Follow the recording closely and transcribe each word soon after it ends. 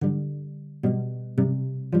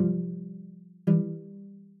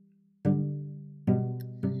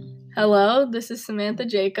Hello, this is Samantha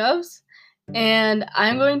Jacobs, and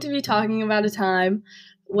I'm going to be talking about a time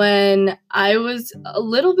when I was a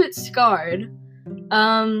little bit scarred.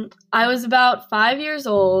 I was about 5 years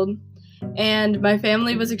old, and my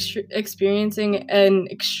family was experiencing an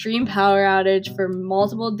extreme power outage for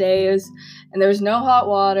multiple days, and there was no hot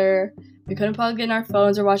water. We couldn't plug in our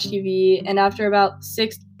phones or watch TV, and after about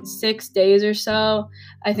six days or so,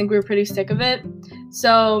 I think we were pretty sick of it.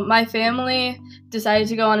 So my family decided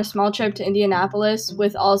to go on a small trip to Indianapolis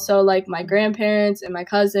with also like my grandparents and my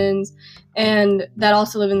cousins, and that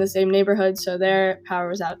also live in the same neighborhood, so their power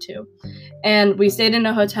was out too. And we stayed in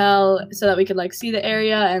a hotel so that we could like see the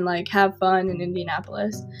area and like have fun in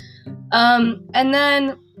Indianapolis. And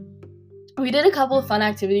then we did a couple of fun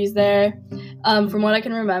activities there, from what I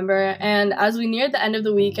can remember. And as we neared the end of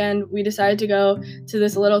the weekend, we decided to go to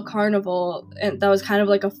this little carnival, and that was kind of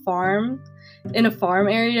like a farm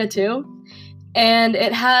area too. And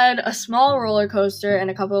it had a small roller coaster and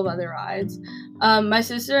a couple of other rides. My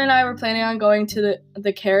sister and I were planning on going to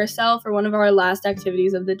the carousel for one of our last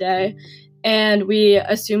activities of the day, and we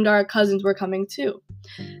assumed our cousins were coming too.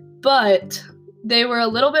 But they were a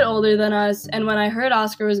little bit older than us, and when I heard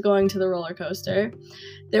Oscar was going to the roller coaster,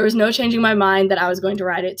 there was no changing my mind that I was going to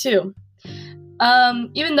ride it too.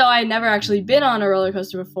 Even though I had never actually been on a roller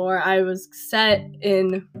coaster before, I was set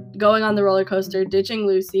in going on the roller coaster, ditching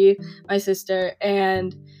Lucy, my sister,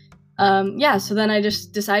 and so then I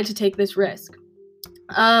just decided to take this risk.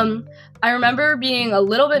 I remember being a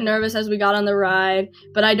little bit nervous as we got on the ride,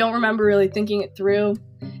 but I don't remember really thinking it through.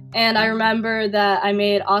 And I remember that I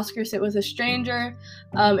made Oscar sit with a stranger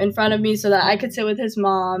in front of me so that I could sit with his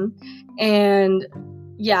mom. And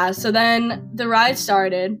so then the ride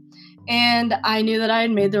started, and I knew that I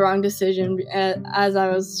had made the wrong decision as I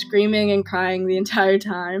was screaming and crying the entire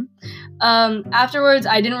time. Afterwards,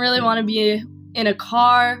 I didn't really want to be in a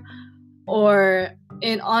car or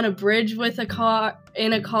on a bridge with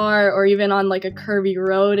in a car, or even on like a curvy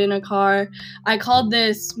road in a car. I called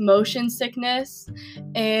this motion sickness,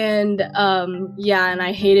 and and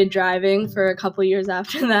I hated driving for a couple years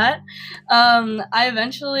after that. I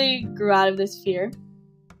eventually grew out of this fear,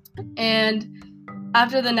 and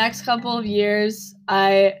after the next couple of years,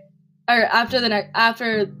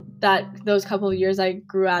 those couple of years, I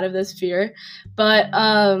grew out of this fear. But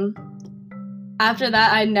after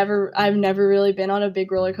that, I've never really been on a big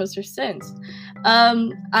roller coaster since.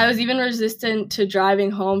 I was even resistant to driving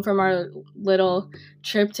home from our little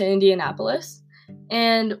trip to Indianapolis.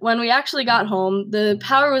 And when we actually got home, the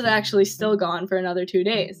power was actually still gone for another 2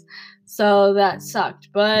 days. So that sucked.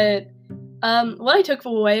 But what I took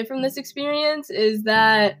away from this experience is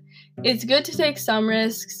that it's good to take some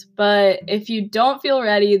risks, but if you don't feel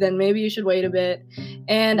ready, then maybe you should wait a bit.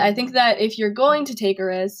 And I think that if you're going to take a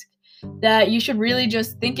risk, that you should really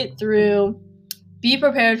just think it through, be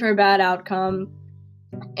prepared for a bad outcome,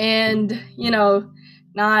 and,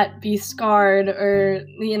 not be scarred, or,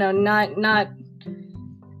 not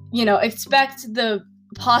expect the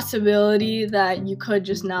possibility that you could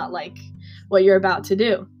just not like what you're about to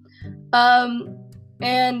do.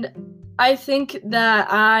 And I think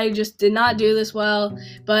that I just did not do this well,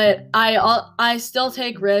 but I still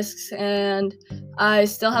take risks, and I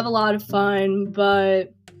still have a lot of fun,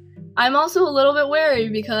 but I'm also a little bit wary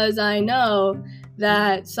because I know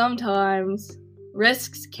that sometimes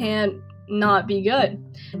risks can't not be good.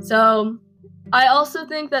 So I also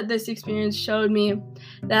think that this experience showed me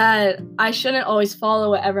that I shouldn't always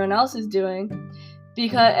follow what everyone else is doing,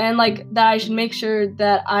 that I should make sure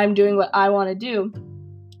that I'm doing what I want to do.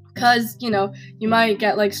 Because, you might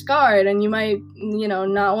get like scarred, and you might,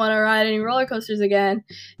 not want to ride any roller coasters again.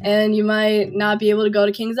 And you might not be able to go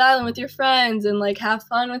to Kings Island with your friends and like have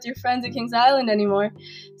fun with your friends at Kings Island anymore.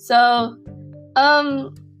 So,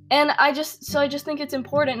 I just think it's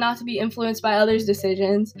important not to be influenced by others'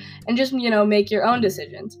 decisions, and just, make your own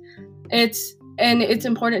decisions. It's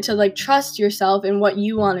important to like trust yourself in what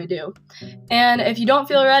you want to do. And if you don't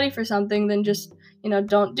feel ready for something, then just,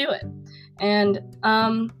 don't do it. And,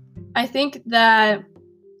 I think that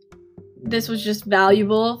this was just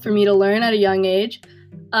valuable for me to learn at a young age.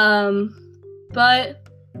 But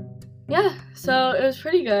yeah, so it was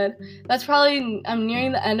pretty good. I'm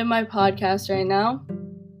nearing the end of my podcast right now.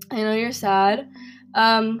 I know you're sad.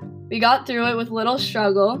 We got through it with little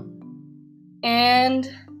struggle. And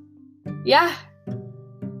yeah,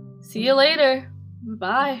 see you later.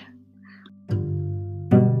 Bye.